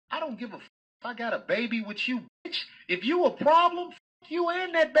don't give a f if I got a baby with you, bitch. If you a problem, f you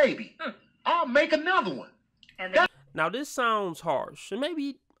and that baby. I'll make another one. Now, this sounds harsh, and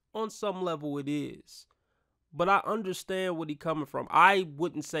maybe on some level it is. But I understand what he's coming from. I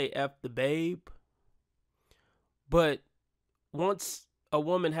wouldn't say F the babe. But once a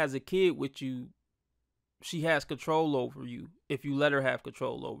woman has a kid with you, she has control over you if you let her have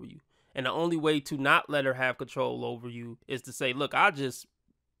control over you. And the only way to not let her have control over you is to say, look, I'll just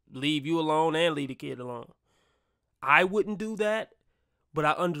leave you alone and leave the kid alone. I wouldn't do that, but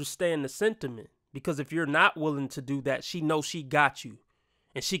I understand the sentiment. Because if you're not willing to do that, she knows she got you.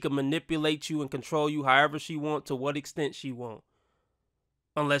 And she can manipulate you and control you however she wants, to what extent she wants.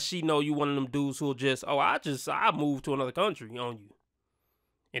 Unless she know you one of them dudes who'll just, I move to another country on you.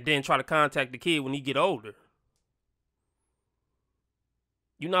 And then try to contact the kid when he get older.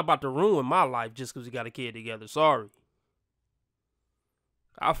 You're not about to ruin my life just because we got a kid together. Sorry.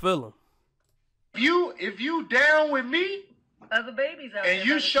 I feel him. If you down with me, other babies out and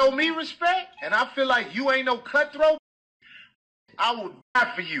you show me respect, and I feel like you ain't no cutthroat, I will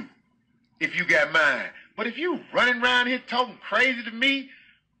die for you if you got mine. But if you running around here talking crazy to me,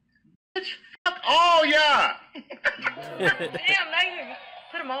 bitch, fuck all y'all. Damn, now you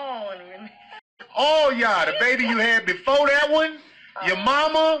put them all in me. All y'all. The baby you had before that one, your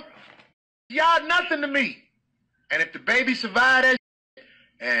mama, y'all nothing to me. And if the baby survived that shit,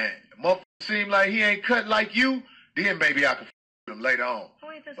 and the motherfucker seem like he ain't cut like you, then maybe I can f with him later on.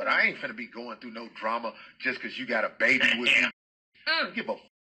 But I ain't finna be going through no drama just because you got a baby with me. Give a f.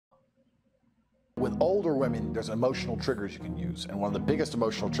 With older women, there's emotional triggers you can use. And one of the biggest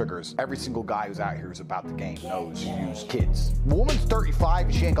emotional triggers, every single guy who's out here who's about the game knows you use kids. A woman's 35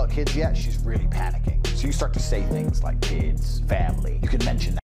 and she ain't got kids yet, she's really panicking. So you start to say things like kids, family. You can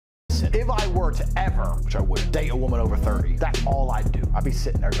mention that. If I were to ever, which I would, date a woman over 30, that's all I'd do. I'd be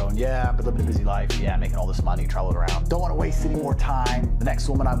sitting there going, yeah, I've been living a busy life. Yeah, making all this money, traveling around. Don't want to waste any more time. The next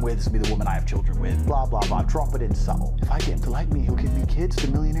woman I'm with is going to be the woman I have children with. Blah, blah, blah. Drop it in subtle. If I get him to like me, he'll give me kids. The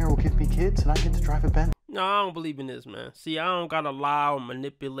millionaire will give me kids, and I get to drive a Benz. No, I don't believe in this, man. See, I don't got to lie or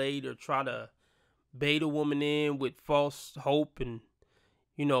manipulate or try to bait a woman in with false hope and,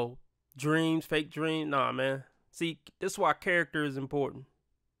 dreams, fake dreams. Nah, man. See, this is why character is important.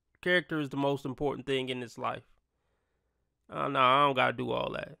 Character is the most important thing in this life. No, I don't gotta do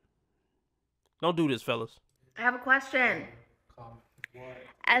all that. Don't do this, fellas. I have a question.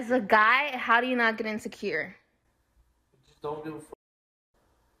 As a guy, how do you not get insecure? Just don't give a fuck.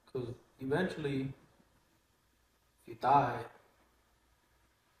 Because eventually, if you die,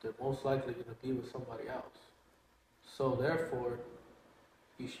 they're most likely going to be with somebody else. So therefore,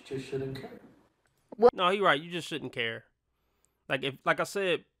 you just shouldn't care. No, you're right. You just shouldn't care. Like I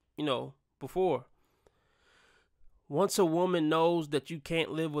said, before, once a woman knows that you can't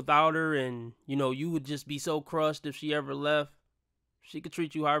live without her and, you would just be so crushed if she ever left, she could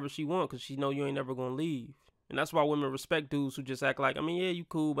treat you however she wants because she know you ain't never going to leave. And that's why women respect dudes who just act like, yeah, you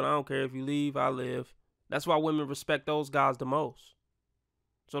cool, but I don't care if you leave, I live. That's why women respect those guys the most.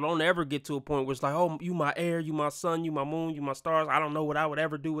 So don't ever get to a point where it's like, oh, you my air, you my sun, you my moon, you my stars. I don't know what I would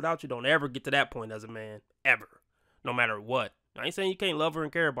ever do without you. Don't ever get to that point as a man, ever, no matter what. I ain't saying you can't love her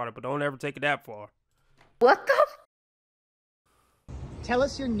and care about her, but don't ever take it that far. What the? Tell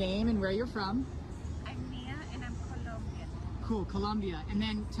us your name and where you're from. I'm Mia and I'm Colombian. Cool, Colombia. And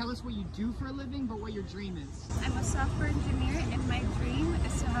then tell us what you do for a living, but what your dream is. I'm a software engineer and my dream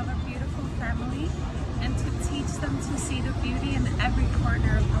is to have a beautiful family and to teach them to see the beauty in every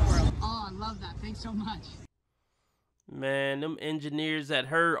corner of the world. Oh, I love that. Thanks so much. Man, them engineers at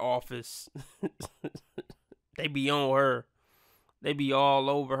her office, they be on her. They be all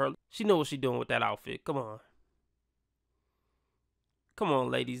over her. She know what she doing with that outfit. Come on. Come on,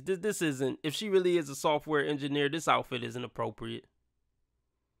 ladies. This isn't, if she really is a software engineer, this outfit isn't appropriate.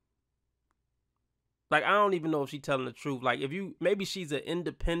 Like, I don't even know if she's telling the truth. Like, maybe she's an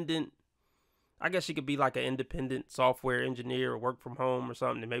independent, I guess she could be like an independent software engineer or work from home or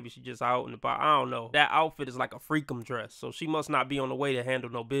something. And maybe she just out and about. I don't know. That outfit is like a freakum dress. So she must not be on the way to handle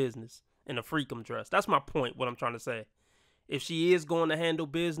no business in a freakum dress. That's my point, what I'm trying to say. If she is going to handle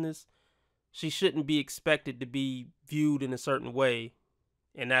business, she shouldn't be expected to be viewed in a certain way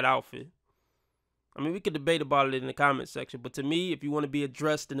in that outfit. I mean, we could debate about it in the comment section, but to me, if you want to be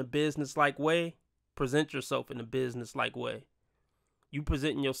addressed in a business-like way, present yourself in a business-like way. You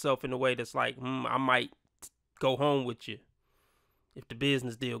presenting yourself in a way that's like, I might go home with you if the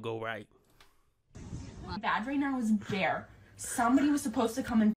business deal go right. Bad right now is bare. Somebody was supposed to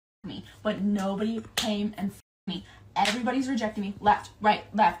come and me, but nobody came and me. Everybody's rejecting me. Left, right,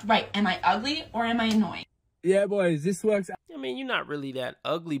 left, right. Am I ugly or am I annoying? Yeah, boys, this works. I mean, you're not really that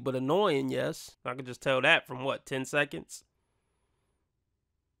ugly, but annoying, yes. I can just tell that from what, 10 seconds?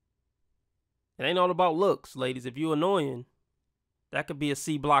 It ain't all about looks, ladies. If you're annoying, that could be a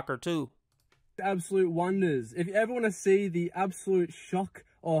C blocker too. Absolute wonders. If you ever want to see the absolute shock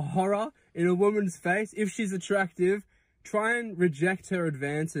or horror in a woman's face, if she's attractive, try and reject her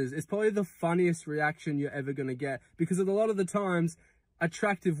advances. It's probably the funniest reaction you're ever going to get, because a lot of the times,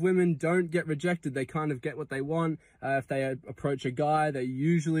 attractive women don't get rejected. They kind of get what they want. If they approach a guy, they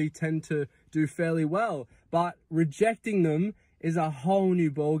usually tend to do fairly well. But rejecting them is a whole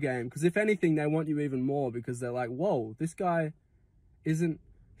new ball game, because if anything, they want you even more, because they're like, whoa, this guy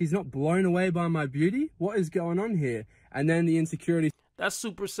he's not blown away by my beauty? What is going on here? And then the insecurity. That's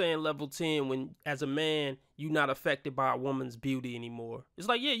Super Saiyan level 10 when, as a man, you're not affected by a woman's beauty anymore. It's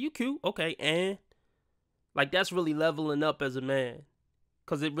like, yeah, you cute. Okay, and? Like, that's really leveling up as a man.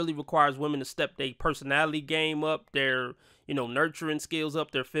 Because it really requires women to step their personality game up, their, nurturing skills up,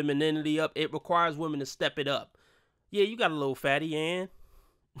 their femininity up. It requires women to step it up. Yeah, you got a little fatty, and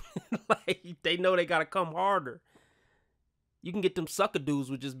like, they know they got to come harder. You can get them sucker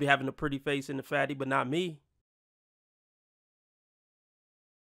dudes with just be having a pretty face and the fatty, but not me.